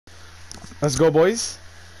Let's go, boys.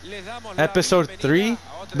 Episode 3.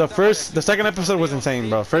 The second episode was insane,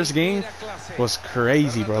 bro. First game was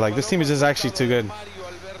crazy, bro. Like, this team is just actually too good.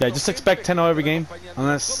 Yeah, just expect 10-0 every game,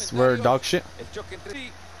 unless we're dog shit.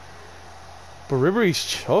 But Ribery's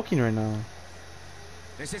choking right now.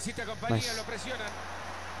 Nice.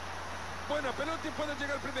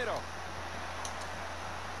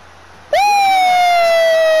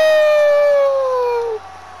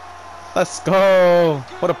 Let's go.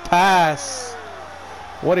 What a pass.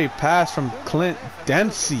 What a pass from Clint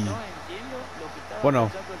Dempsey. What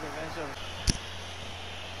no?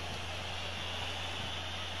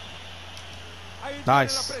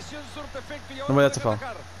 Nice. No way, that's a foul.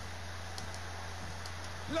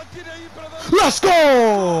 Let's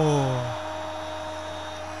go!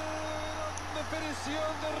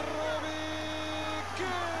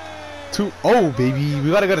 2-0, baby.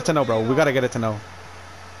 We gotta get it to 10-0, bro. We gotta get it to 10-0.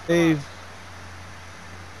 Save.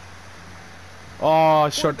 Oh,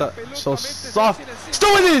 short that. So soft.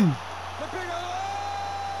 Still in!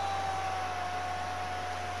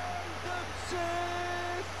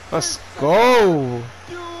 Let's go!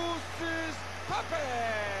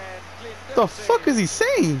 What the fuck is he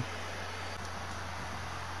saying?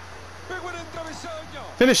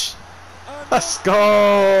 Finish! Let's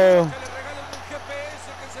go!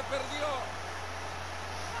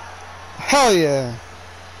 Hell yeah!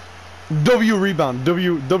 W rebound,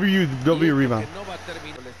 W rebound.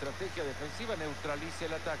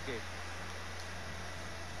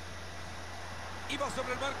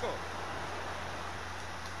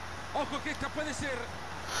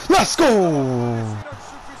 Let's go!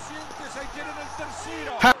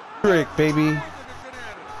 Hat-trick, baby.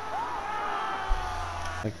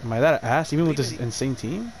 Like, am I that ass even with this insane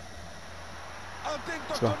team?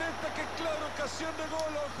 Let's go.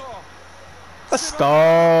 Let's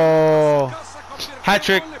go!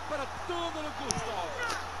 Hat-trick.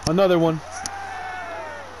 Another one.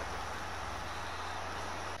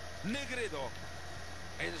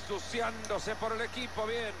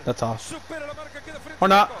 That's off. Or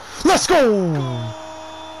not. Let's go!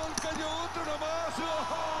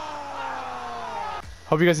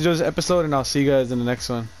 Hope you guys enjoyed this episode, and I'll see you guys in the next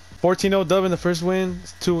one. 14-0 dub in the first win.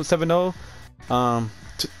 7-0.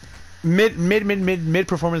 Mid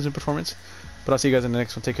performance and performance. But I'll see you guys in the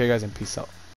next one. Take care, guys, and peace out.